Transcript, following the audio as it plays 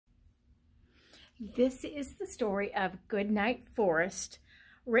This is the story of Goodnight Forest,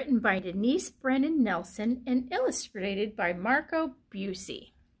 written by Denise Brennan-Nelson and illustrated by Marco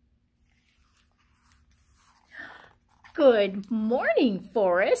Busey. Good morning,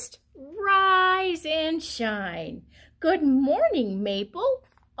 forest. Rise and shine. Good morning, maple,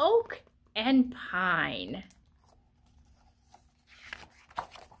 oak, and pine.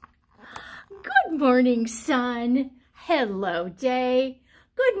 Good morning, sun. Hello, day.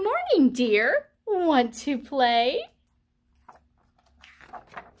 Good morning, dear. Want to play?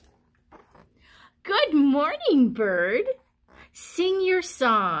 Good morning, bird. Sing your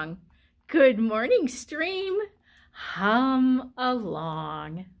song. Good morning, stream. Hum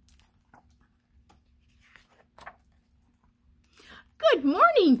along. Good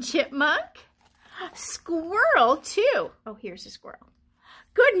morning, chipmunk. Squirrel, too. Oh, here's a squirrel.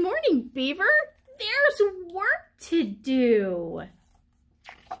 Good morning, beaver. There's work to do.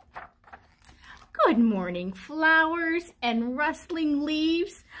 Good morning, flowers and rustling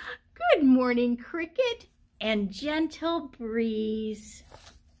leaves. Good morning, cricket and gentle breeze.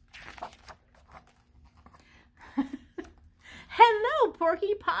 Hello,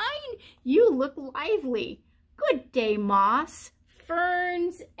 porcupine. You look lively. Good day, moss,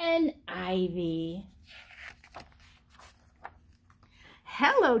 ferns, and ivy.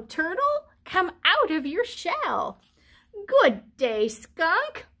 Hello, turtle. Come out of your shell. Good day,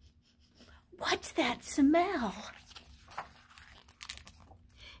 skunk. What's that smell?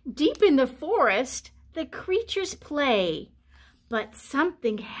 Deep in the forest, the creatures play, but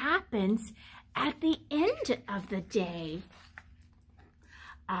something happens at the end of the day.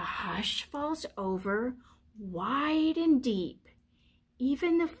 A hush falls over, wide and deep.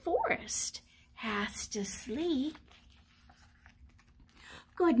 Even the forest has to sleep.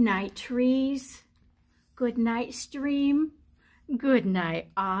 Good night, trees. Good night, stream. Good night,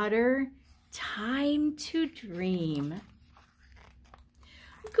 otter. Time to dream.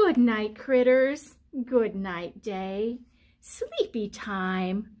 Good night, critters. Good night, day. Sleepy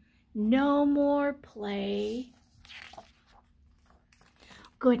time. No more play.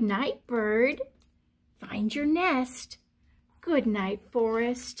 Good night, bird. Find your nest. Good night,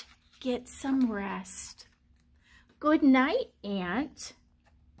 forest. Get some rest. Good night, ant.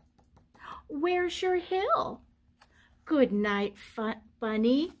 Where's your hill? Good night,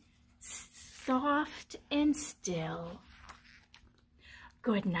 bunny. Soft and still.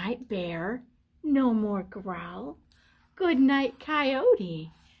 Good night, bear. No more growl. Good night,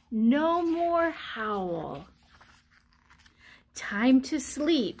 coyote. No more howl. Time to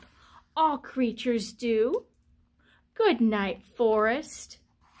sleep. All creatures do. Good night, forest.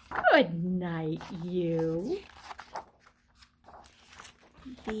 Good night, you.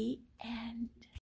 The end.